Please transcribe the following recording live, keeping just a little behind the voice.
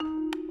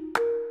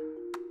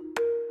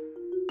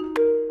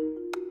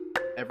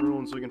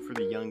everyone's looking for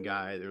the young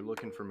guy. They're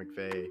looking for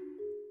McVay.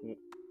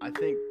 I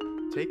think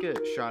take a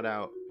shot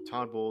out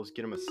Todd Bowles,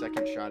 get him a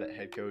second shot at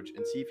head coach,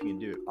 and see if he can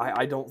do it.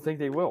 I don't think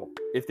they will.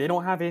 If they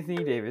don't have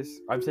Anthony Davis,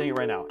 I'm saying it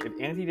right now. If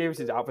Anthony Davis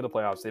is out for the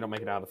playoffs, they don't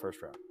make it out of the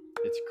first round.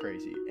 It's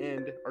crazy.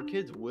 And our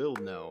kids will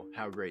know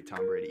how great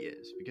Tom Brady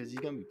is because he's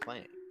going to be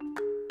playing.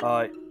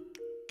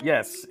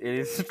 Yes, it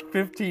is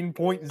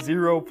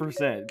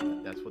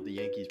 15.0%. That's what the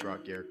Yankees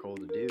brought Garrett Cole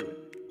to do.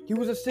 He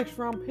was a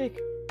 6th-round pick.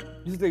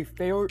 This is a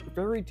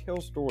fairy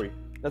tale story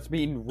that's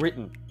being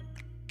written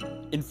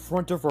in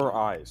front of our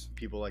eyes.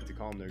 People like to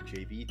call them their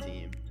JV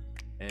team,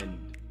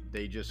 and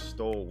they just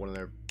stole one of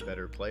their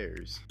better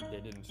players.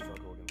 They didn't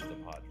struggle against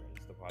the Padres.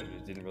 The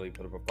Padres didn't really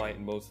put up a fight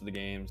in most of the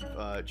games.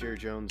 Jerry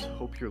Jones,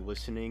 hope you're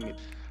listening.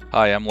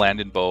 Hi, I'm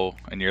Landon Bowe,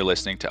 and you're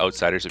listening to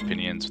Outsiders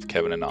Opinions with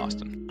Kevin and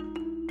Austin.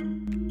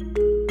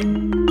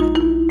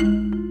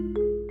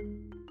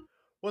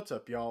 What's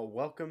up, y'all?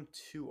 Welcome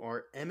to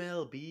our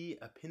MLB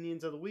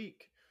Opinions of the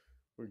Week.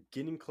 We're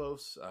getting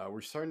close. We're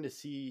starting to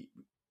see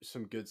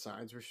some good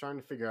signs. We're starting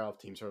to figure out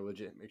if teams are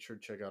legit. Make sure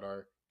to check out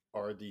our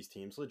Are These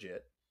Teams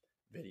Legit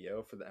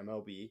video for the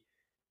MLB.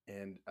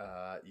 And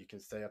you can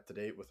stay up to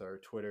date with our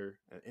Twitter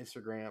and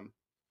Instagram.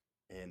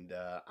 And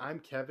I'm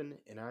Kevin,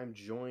 and I'm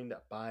joined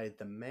by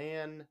the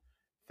man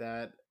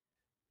that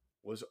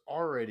was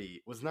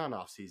not an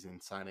off-season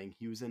signing.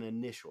 He was an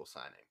initial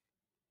signing.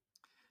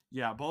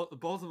 Yeah,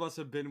 both of us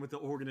have been with the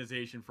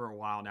organization for a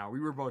while now. We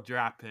were both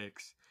draft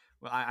picks.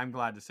 Well, I'm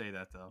glad to say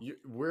that, though.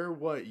 We're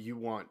what you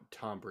want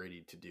Tom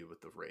Brady to do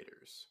with the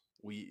Raiders.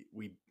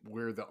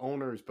 We're the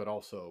owners, but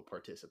also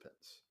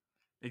participants.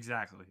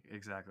 Exactly.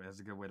 That's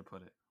a good way to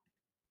put it.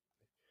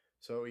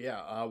 So,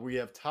 yeah, we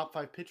have top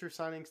 5 pitcher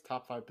signings,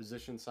 top 5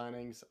 position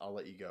signings. I'll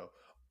let you go.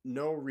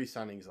 No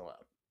re-signings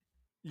allowed.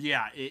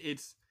 Yeah,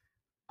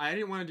 I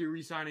didn't want to do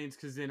re-signings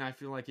because then I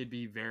feel like it'd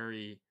be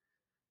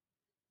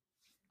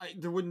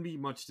there wouldn't be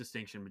much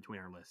distinction between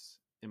our lists,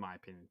 in my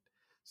opinion.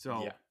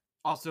 So, yeah.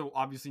 Also,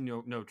 obviously,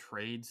 no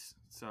trades.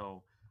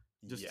 So,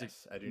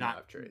 I do not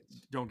have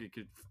trades. Don't get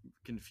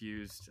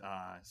confused.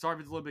 Sorry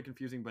if it's a little bit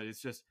confusing, but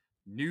it's just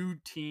new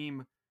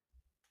team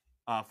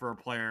for a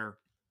player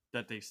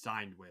that they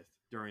signed with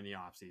during the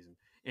offseason.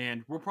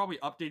 And we'll probably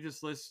update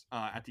this list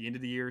at the end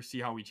of the year, see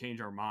how we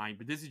change our mind.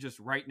 But this is just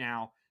right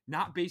now,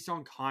 not based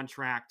on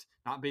contract,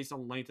 not based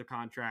on length of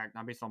contract,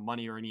 not based on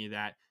money or any of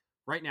that.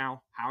 Right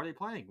now, how are they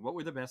playing? What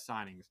were the best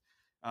signings?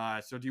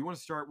 So do you want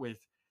to start with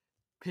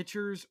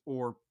pitchers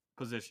or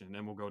position?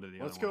 Then we'll go to the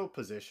Let's other go one.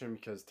 Position,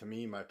 because to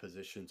me, my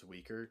position's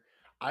weaker.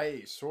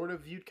 I sort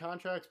of viewed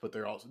contracts, but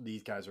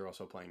these guys are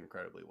also playing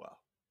incredibly well.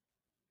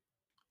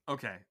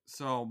 Okay,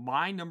 so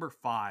my number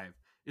 5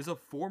 is a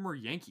former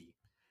Yankee,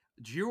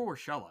 Gio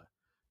Urshela.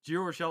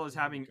 Gio Urshela is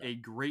having a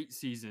great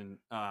season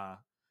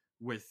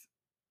with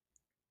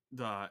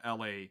the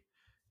LA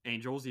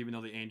Angels, even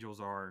though the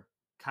Angels are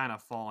kind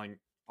of falling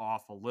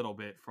off a little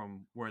bit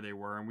from where they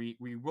were. And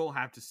we will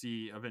have to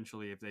see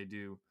eventually if they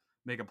do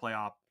make a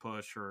playoff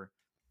push or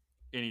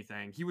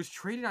anything. He was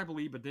traded, I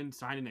believe, but then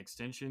signed an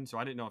extension, so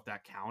I didn't know if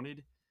that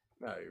counted.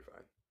 No, you're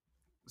fine.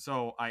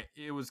 So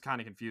it was kind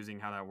of confusing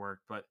how that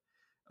worked, but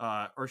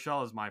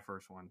Urshela is my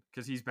first one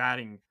because he's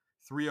batting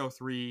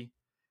 .303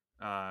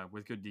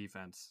 with good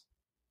defense.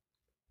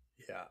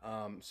 Yeah.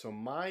 So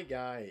my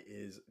guy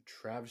is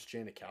Travis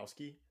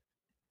Janikowski.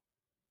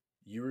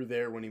 You were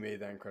there when he made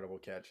that incredible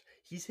catch.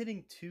 He's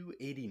hitting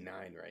 .289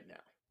 right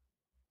now.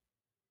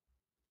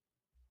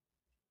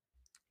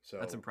 So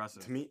that's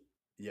impressive to me.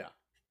 Yeah.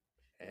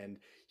 And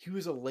he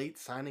was a late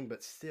signing,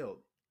 but still,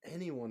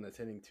 anyone that's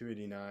hitting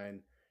 .289,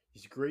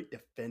 he's a great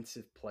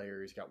defensive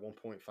player. He's got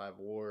 1.5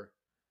 WAR.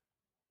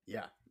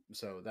 Yeah.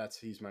 So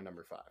he's my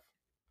number 5.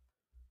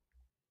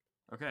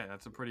 Okay,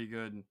 that's a pretty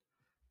good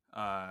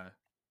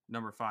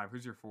number 5.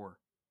 Who's your 4?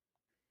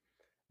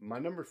 My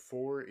number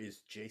 4 is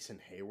Jason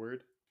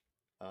Hayward.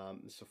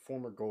 It's a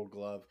former Gold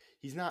Glove.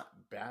 He's not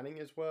batting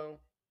as well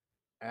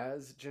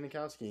as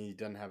Janikowski. He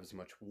doesn't have as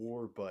much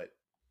WAR, but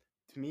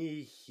to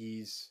me,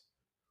 he's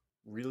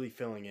really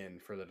filling in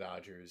for the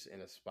Dodgers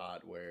in a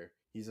spot where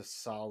he's a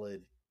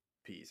solid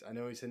piece. I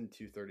know he's hitting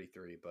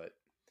 .233, but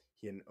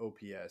he had an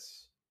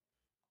OPS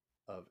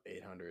of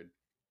 800.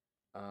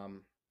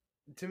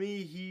 To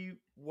me, he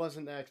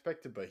wasn't that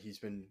expected, but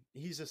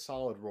he's a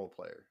solid role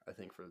player, I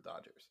think, for the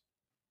Dodgers.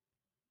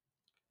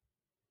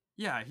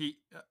 Yeah,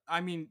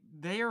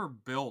 they are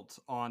built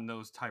on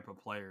those type of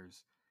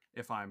players.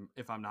 If I'm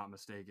not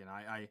mistaken,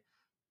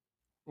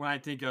 when I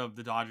think of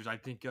the Dodgers, I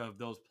think of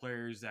those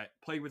players that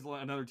played with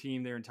another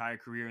team their entire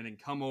career and then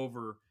come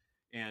over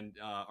and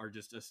are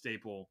just a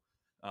staple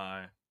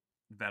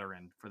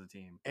veteran for the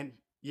team. And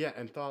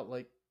thought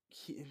like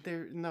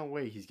there's no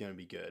way he's gonna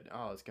be good.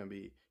 Oh, it's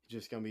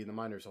just gonna be in the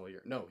minors all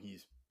year. No,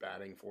 he's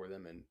batting for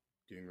them and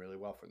doing really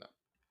well for them.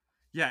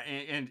 Yeah,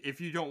 and if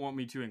you don't want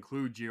me to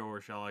include Gio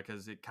Urshela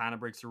because it kind of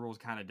breaks the rules,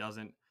 kind of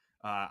doesn't,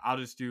 I'll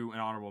just do an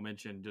honorable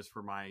mention just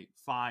for my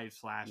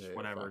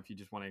 5/whatever. If you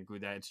just want to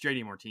include that, it's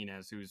JD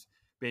Martinez, who's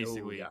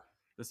basically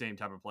the same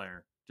type of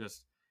player.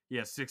 Just he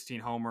has 16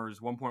 homers,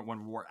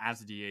 1.1 WAR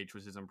as a DH,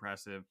 which is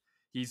impressive.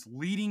 He's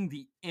leading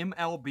the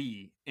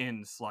MLB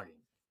in slugging.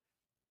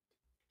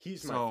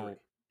 He's my 3.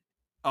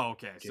 Oh,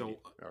 okay. JD. So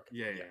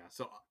Okay. yeah.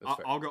 So That's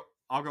fair.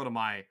 I'll go to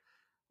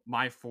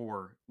my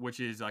 4, which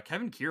is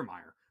Kevin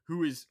Kiermaier,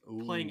 who is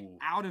playing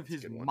out of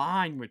his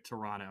mind with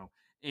Toronto,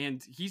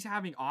 and he's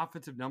having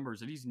offensive numbers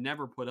that he's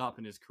never put up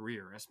in his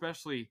career,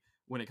 especially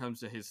when it comes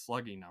to his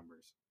slugging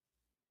numbers.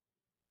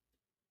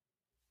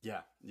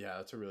 Yeah,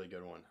 that's a really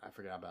good one. I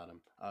forgot about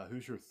him.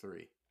 Who's your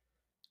 3?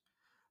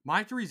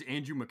 My 3 is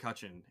Andrew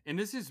McCutchen, and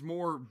this is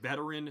more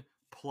veteran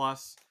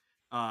plus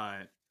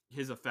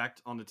his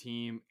effect on the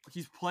team.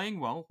 He's playing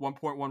well,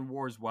 1.1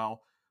 WAR as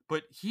well,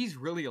 but he's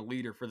really a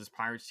leader for this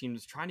Pirates team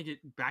that's trying to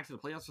get back to the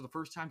playoffs for the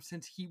first time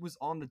since he was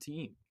on the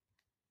team.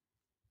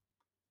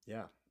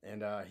 Yeah,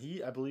 and I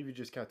believe he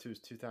just got to his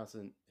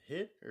 2,000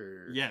 hit,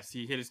 or yes,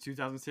 he hit his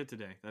 2,000th hit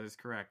today. That is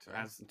correct.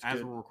 As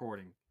we're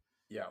recording.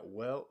 Yeah,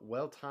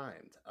 well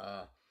timed.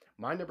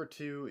 My number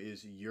 2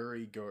 is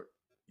Yuli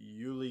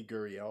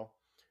Gurriel.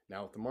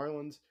 Now with the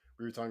Marlins,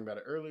 we were talking about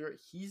it earlier.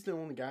 He's the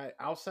only guy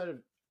outside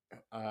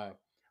of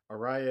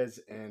Arias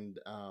and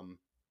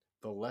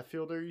the left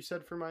fielder you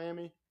said for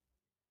Miami,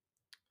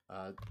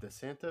 De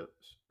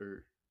Santos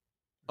or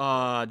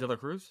De La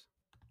Cruz.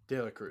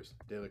 De La Cruz.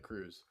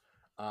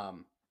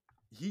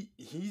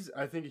 He's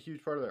I think a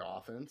huge part of their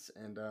offense,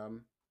 and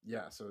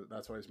yeah, so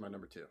that's why he's my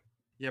number 2.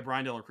 Yeah,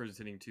 Brian De La Cruz is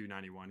hitting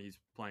 291. He's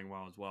playing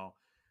well as well.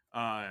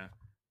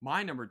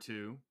 My number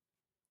 2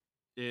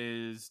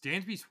 is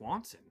Dansby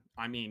Swanson.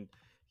 I mean,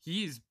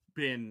 he's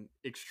been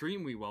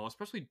extremely well,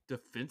 especially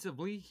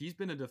defensively. He's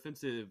been a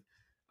defensive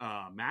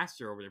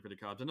master over there for the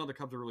Cubs. I know the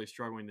Cubs are really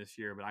struggling this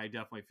year, but I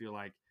definitely feel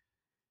like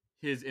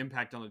his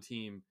impact on the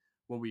team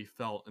will be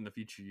felt in the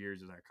future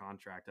years of that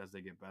contract as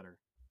they get better.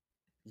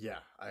 Yeah,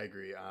 I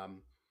agree.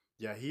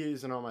 Yeah, he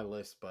isn't on my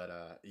list,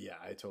 but yeah,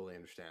 I totally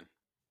understand.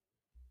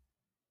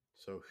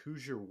 So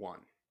who's your 1?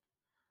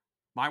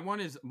 My 1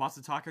 is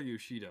Masataka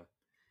Yoshida.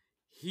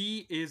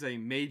 He is a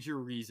major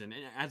reason,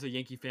 and as a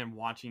Yankee fan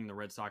watching the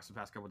Red Sox the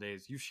past couple of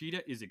days,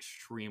 Yoshida is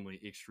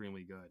extremely,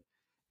 extremely good.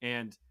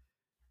 And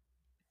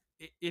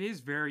it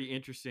is very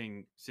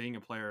interesting seeing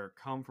a player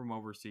come from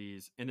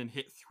overseas and then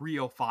hit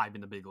 305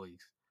 in the big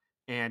leagues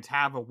and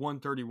have a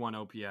 131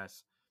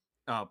 OPS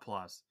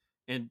plus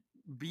and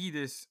be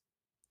this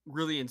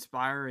really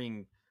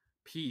inspiring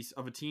piece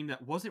of a team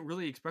that wasn't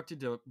really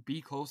expected to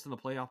be close to the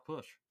playoff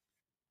push.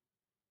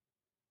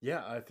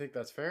 Yeah, I think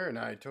that's fair, and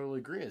I totally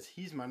agree. As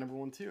he's my number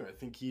 1 too. I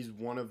think he's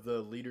one of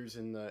the leaders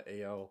in the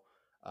AL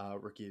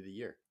Rookie of the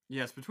Year.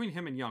 Yes, between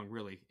him and Young,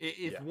 really.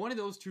 If one of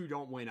those two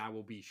don't win, I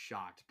will be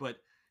shocked. But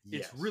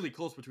it's really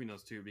close between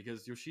those two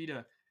because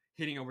Yoshida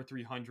hitting over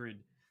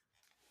 300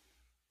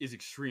 is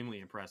extremely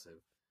impressive.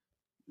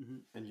 Mm-hmm.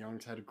 And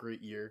Young's had a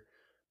great year.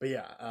 But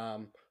yeah,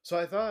 so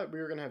I thought we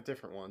were going to have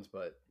different ones,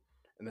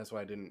 and that's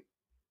why I didn't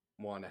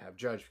want to have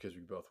Judge because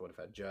we both would have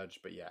had Judge.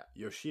 But yeah,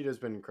 Yoshida's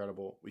been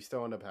incredible. We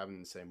still end up having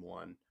the same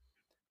one.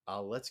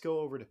 Let's go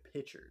over to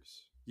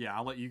pitchers. Yeah,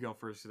 I'll let you go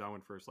first because I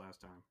went first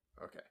last time.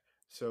 Okay.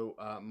 So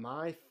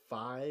my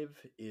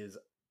 5 is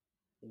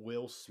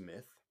Will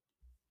Smith.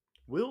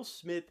 Will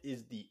Smith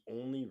is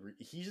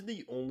he's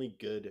the only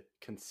good,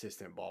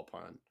 consistent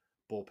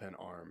bullpen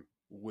arm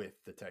with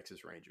the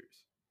Texas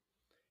Rangers.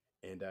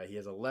 And he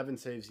has 11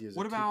 saves. He has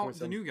what about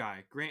the new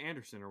guy, Grant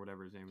Anderson or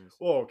whatever his name is?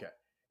 Oh, okay.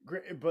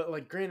 But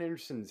like Grant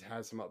Anderson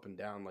has some up and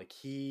down. Like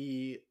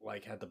he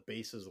had the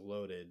bases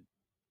loaded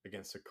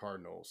against the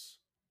Cardinals,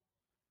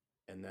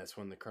 and that's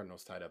when the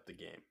Cardinals tied up the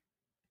game.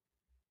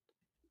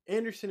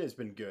 Anderson has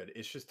been good.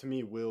 It's just to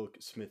me, Will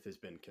Smith has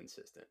been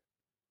consistent.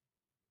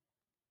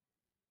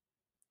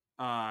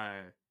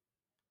 And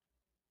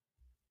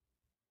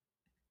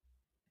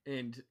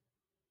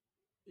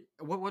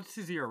what's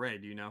his ERA?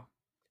 Do you know?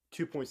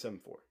 2.74.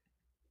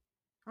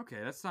 Okay,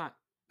 that's not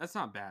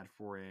bad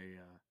for a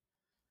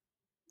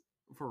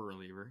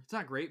reliever. It's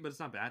not great, but it's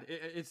not bad.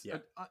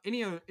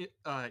 Any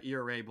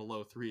ERA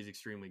below 3 is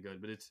extremely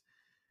good, but it's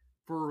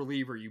for a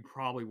reliever you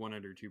probably want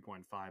under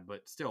 2.5.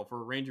 But still,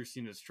 for a Rangers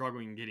team that's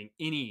struggling getting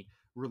any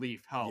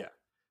relief help,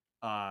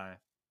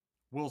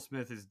 Will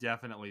Smith is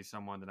definitely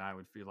someone that I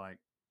would feel like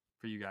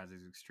for you guys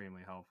is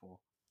extremely helpful.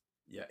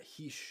 Yeah,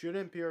 he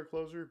shouldn't be our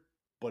closer,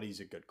 but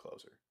he's a good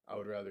closer. I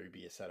would rather he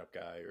be a setup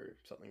guy or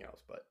something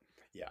else, but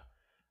yeah.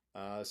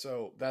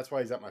 So that's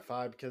why he's at my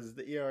 5 because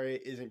the ERA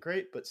isn't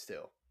great, but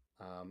still.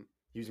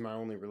 He's my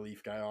only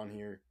relief guy on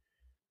here.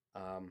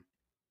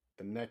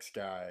 The next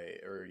guy,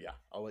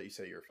 I'll let you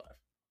say your 5.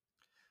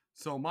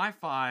 So my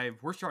 5,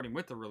 we're starting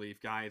with the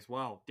relief guy as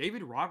well.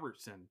 David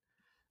Robertson.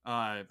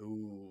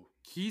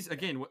 He's,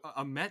 again,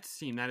 a Mets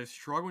team that is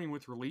struggling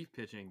with relief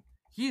pitching.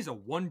 He is a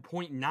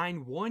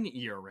 1.91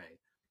 ERA,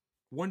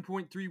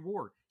 1.3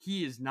 WAR.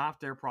 He is not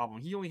their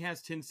problem. He only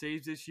has 10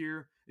 saves this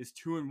year. It's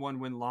 2-1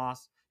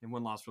 win-loss, and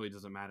win-loss really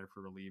doesn't matter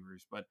for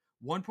relievers. But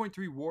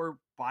 1.3 WAR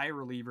by a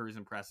reliever is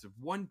impressive.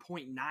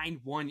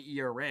 1.91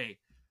 ERA.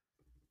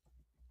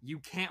 You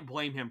can't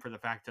blame him for the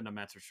fact that the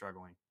Mets are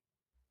struggling.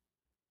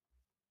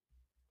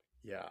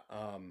 Yeah.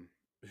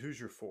 Who's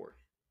your 4?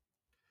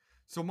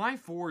 So my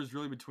 4 is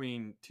really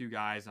between two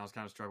guys, and I was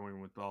kind of struggling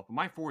with both. But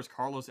my 4 is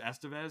Carlos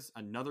Estevez,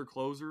 another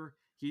closer.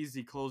 He's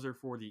the closer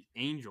for the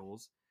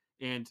Angels,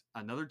 and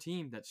another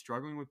team that's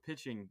struggling with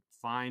pitching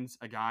finds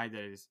a guy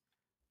that is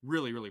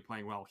really, really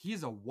playing well. He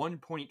is a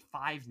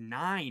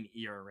 1.59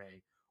 ERA,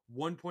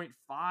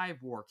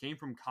 1.5 WAR. Came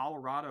from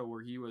Colorado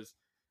where he was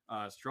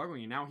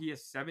struggling, and now he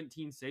has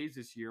 17 saves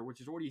this year, which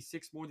is already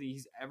 6 more than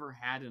he's ever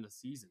had in a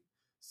season.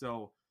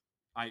 So,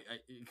 I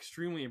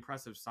extremely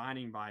impressive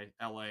signing by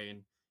LA,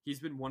 and he's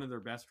been one of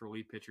their best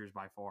relief pitchers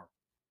by far.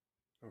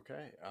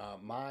 Okay.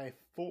 My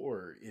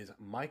 4 is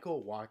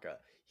Michael Waka.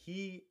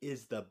 He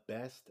is the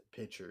best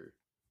pitcher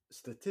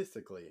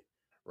statistically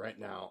right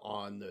now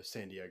on the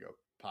San Diego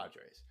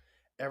Padres.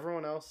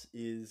 Everyone else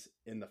is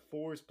in the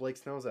 4s. Blake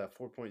Snell's at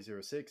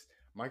 4.06.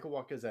 Michael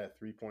Waka's at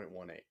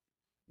 3.18.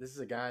 This is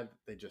a guy that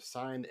they just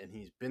signed, and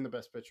he's been the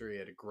best pitcher. He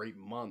had a great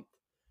month.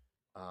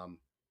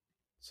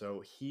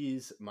 So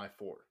he's my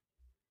 4.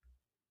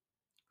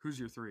 Who's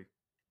your 3?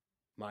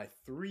 My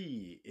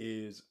 3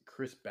 is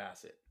Chris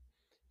Bassett.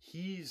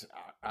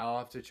 I'll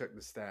have to check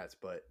the stats,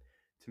 but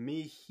to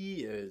me,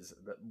 he is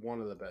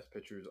one of the best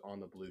pitchers on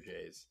the Blue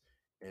Jays,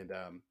 and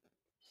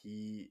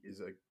he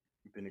is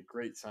been a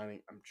great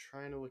signing. I'm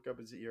trying to look up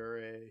his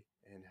ERA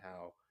and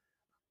how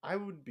I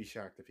would be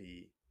shocked if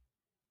he.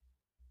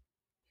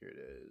 Here it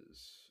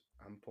is.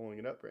 I'm pulling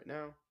it up right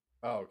now.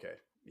 Oh, okay.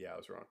 Yeah, I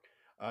was wrong.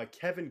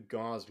 Kevin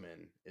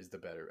Gausman is the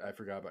better. I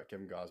forgot about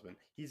Kevin Gausman.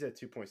 He's at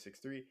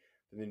 2.63.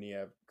 And then you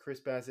have Chris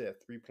Bassett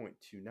at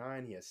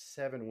 3.29. He has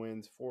 7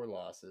 wins, 4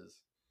 losses.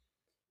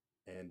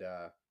 And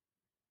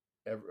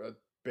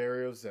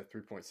Barrios at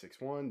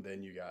 3.61.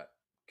 Then you got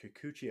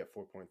Kikuchi at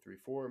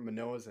 4.34.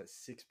 Manoa's at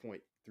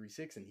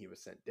 6.36, and he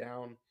was sent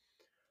down.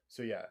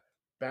 So, yeah,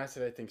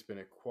 Bassett, I think, has been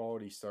a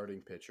quality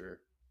starting pitcher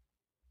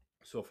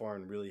so far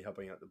and really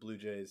helping out the Blue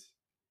Jays.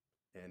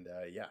 And,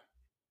 yeah.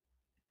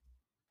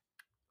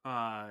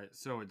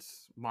 So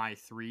it's my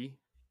 3.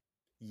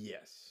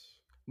 Yes.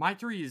 My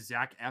 3 is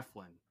Zach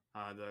Eflin,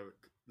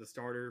 the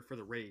starter for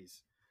the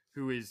Rays,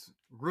 who has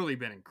really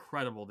been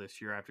incredible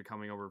this year after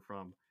coming over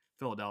from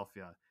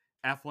Philadelphia.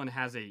 Eflin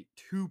has a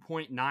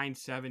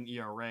 2.97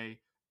 ERA,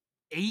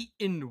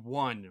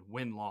 8-1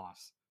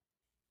 win-loss.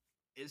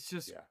 It's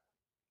just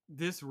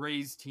This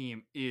Rays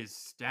team is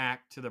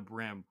stacked to the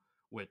brim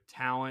with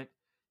talent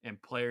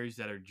and players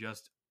that are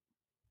just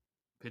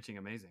pitching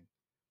amazing.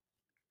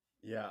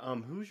 Yeah.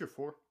 Who's your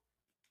 4?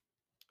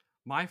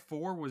 My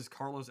 4 was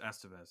Carlos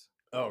Estevez.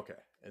 Oh, okay.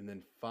 And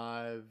then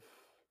 5.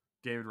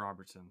 David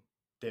Robertson.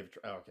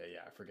 Okay,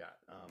 yeah, I forgot.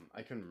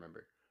 I couldn't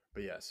remember.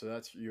 But yeah, so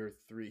that's your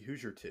 3.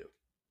 Who's your 2?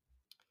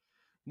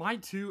 My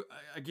 2,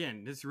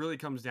 again, this really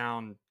comes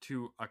down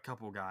to a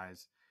couple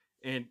guys.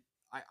 And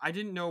I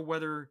didn't know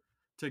whether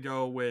to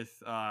go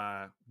with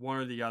one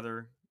or the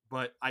other,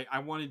 but I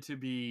wanted to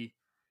be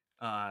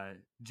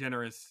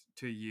generous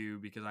to you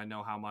because I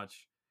know how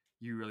much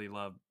you really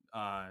love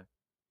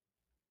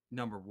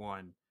number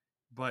 1.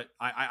 But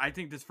I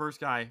think this first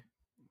guy,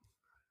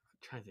 I'm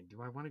trying to think, who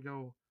do I want to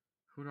go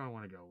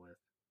with?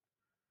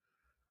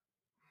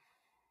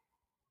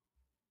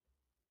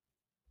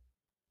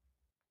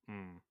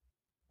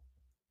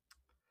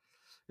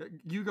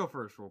 You go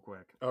first real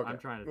quick. Okay. I'm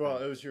trying to Well,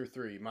 think. it was your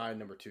 3. My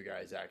number 2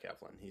 guy, Zach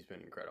Eflin. He's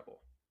been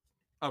incredible.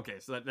 Okay,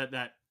 so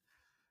that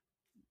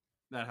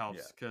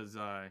helps because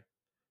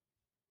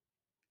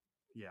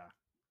yeah.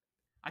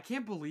 I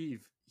can't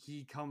believe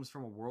he comes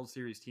from a World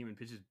Series team and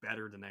pitches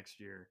better the next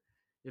year.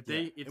 If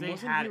they wasn't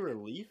had he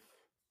relief?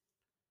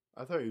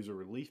 I thought he was a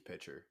relief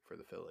pitcher for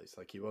the Phillies.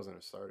 Like he wasn't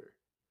a starter.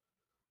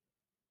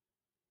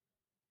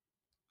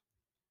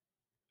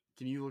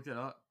 Can you look that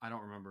up? I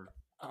don't remember.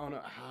 I don't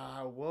know.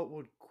 What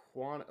would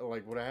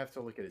would I have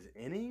to look at his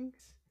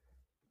innings?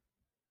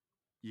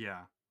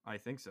 Yeah, I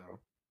think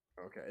so.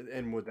 Okay.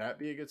 And would that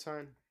be a good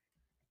sign?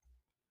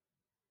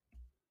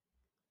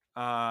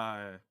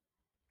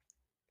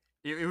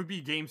 It would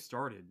be game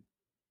started.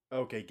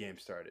 Okay, game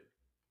started.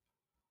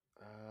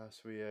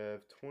 So we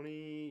have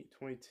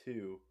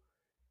 2022.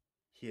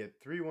 He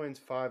had 3 wins,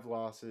 5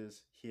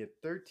 losses. He had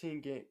 13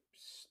 games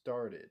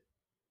started.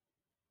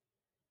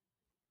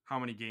 How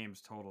many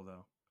games total,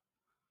 though?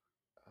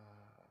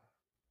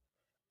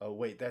 Oh,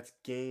 wait. That's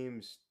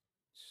games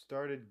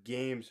started.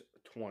 Games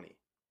 20.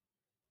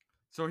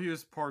 So he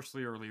was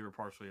partially a reliever,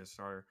 partially a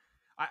starter.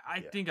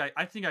 I think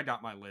I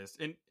got my list.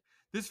 And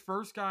this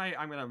first guy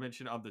I'm going to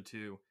mention of the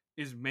 2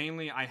 is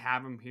mainly I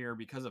have him here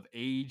because of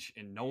age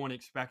and no one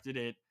expected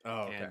it.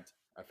 Oh, okay. And,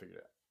 I figured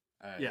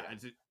it. yeah.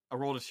 Is it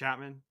Aroldis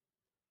Chapman?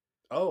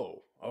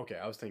 Oh, okay.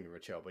 I was thinking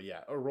Rachel, but yeah,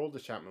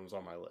 Aroldis Chapman was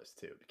on my list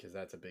too because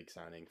that's a big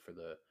signing for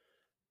the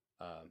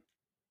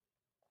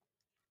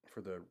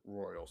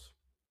Royals.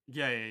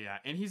 Yeah.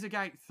 And he's a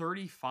guy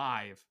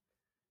 35.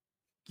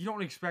 You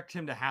don't expect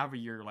him to have a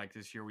year like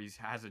this year where he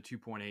has a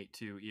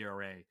 2.82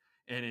 ERA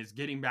and is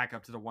getting back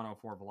up to the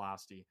 104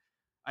 velocity.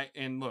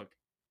 And look,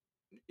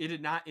 it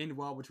did not end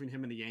well between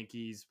him and the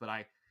Yankees, but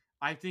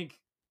I think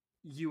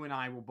you and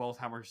I will both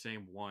have our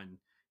same 1.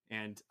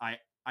 And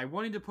I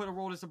wanted to put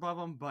Aroldis above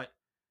him, but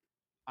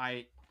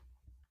I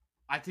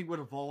I think what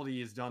Evaldi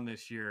has done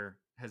this year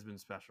has been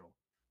special.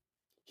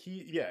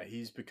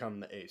 He's become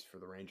the ace for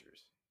the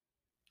Rangers.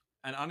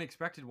 An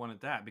unexpected one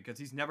at that, because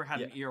he's never had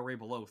Yeah. an ERA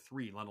below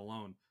 3, let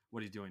alone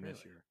what he's doing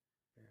this Really? year.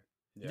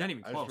 Yeah. He's not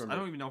even close. I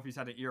don't even know if he's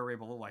had an ERA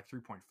below like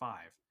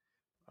 3.5.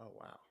 Oh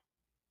wow.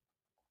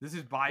 This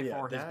is by Yeah,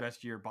 far his that-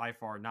 best year, by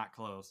far, not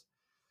close.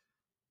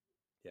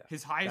 Yeah.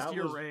 His highest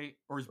That was- ERA,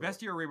 or his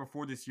best ERA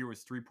before this year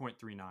was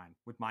 3.39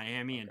 with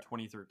Miami in Okay.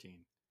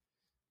 2013.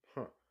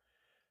 Huh.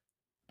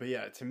 But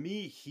yeah, to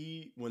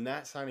me, when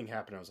that signing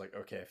happened, I was like,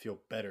 okay, I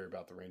feel better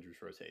about the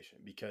Rangers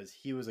rotation because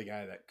he was a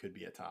guy that could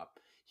be a top.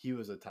 He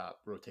was a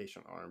top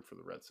rotation arm for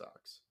the Red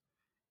Sox.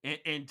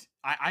 And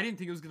I didn't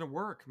think it was going to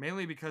work,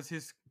 mainly because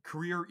his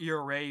career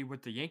ERA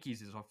with the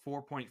Yankees is a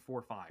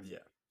 4.45. Yeah.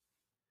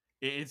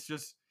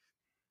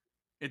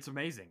 It's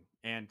amazing.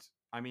 And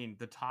I mean,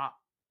 the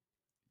top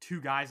 2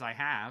 guys I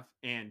have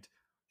and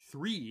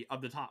 3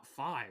 of the top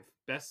 5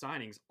 best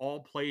signings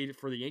all played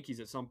for the Yankees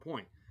at some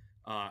point.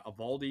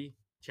 Evaldi,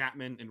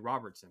 Chapman, and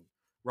Robertson.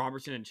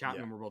 Robertson and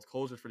Chapman were both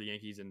closers for the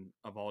Yankees, and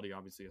Evaldi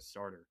obviously a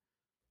starter.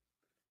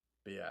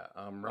 But yeah,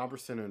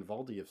 Robertson and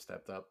Valdi have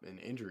stepped up in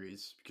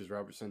injuries because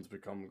Robertson's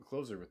become a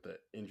closer with the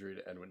injury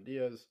to Edwin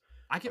Diaz.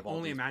 I can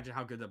only imagine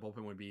how good that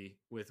bullpen would be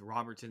with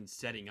Robertson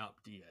setting up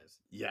Diaz.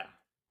 Yeah,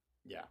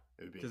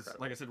 it would be incredible. Because,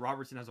 like I said,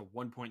 Robertson has a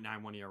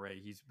 1.91 ERA.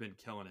 He's been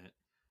killing it.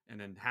 And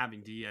then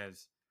having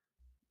Diaz,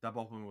 that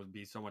bullpen would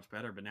be so much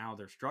better. But now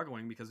they're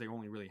struggling because they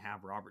only really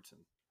have Robertson.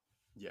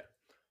 Yeah.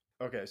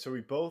 Okay, so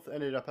we both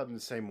ended up having the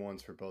same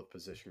ones for both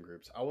position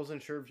groups. I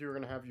wasn't sure if you were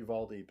going to have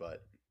Uvalde,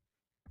 but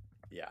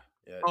yeah.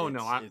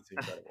 It's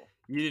incredible.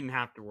 You didn't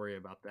have to worry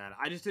about that.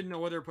 I just didn't know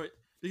whether to put,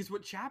 because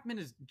what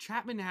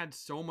Chapman had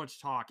so much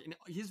talk, and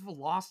his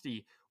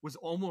velocity was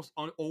almost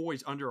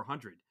always under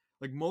 100.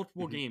 Like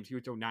multiple games, he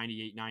would throw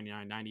 98,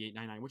 99, 98,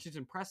 99, which is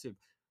impressive.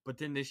 But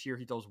then this year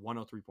he throws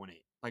 103.8.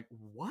 Like,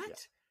 what? Yeah.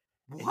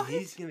 What? And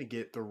he's going to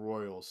get the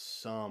Royals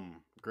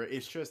some great.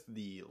 It's just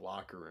the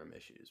locker room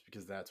issues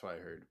because that's what I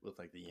heard with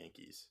like the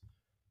Yankees.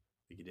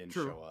 Like he didn't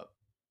show up.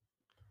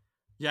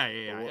 Yeah.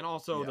 And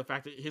also the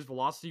fact that his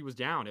velocity was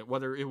down.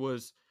 Whether it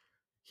was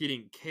he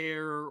didn't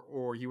care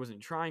or he wasn't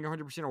trying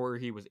 100% or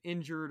he was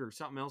injured or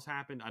something else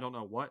happened. I don't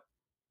know what.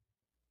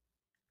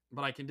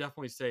 But I can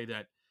definitely say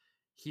that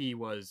he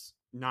was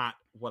not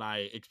what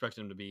I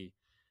expected him to be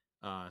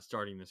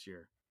starting this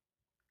year.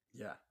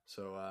 Yeah.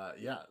 So,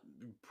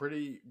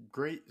 pretty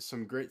great.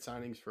 Some great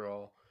signings for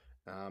all.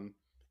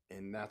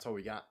 And that's all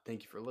we got.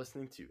 Thank you for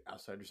listening to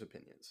Outsiders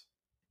Opinions.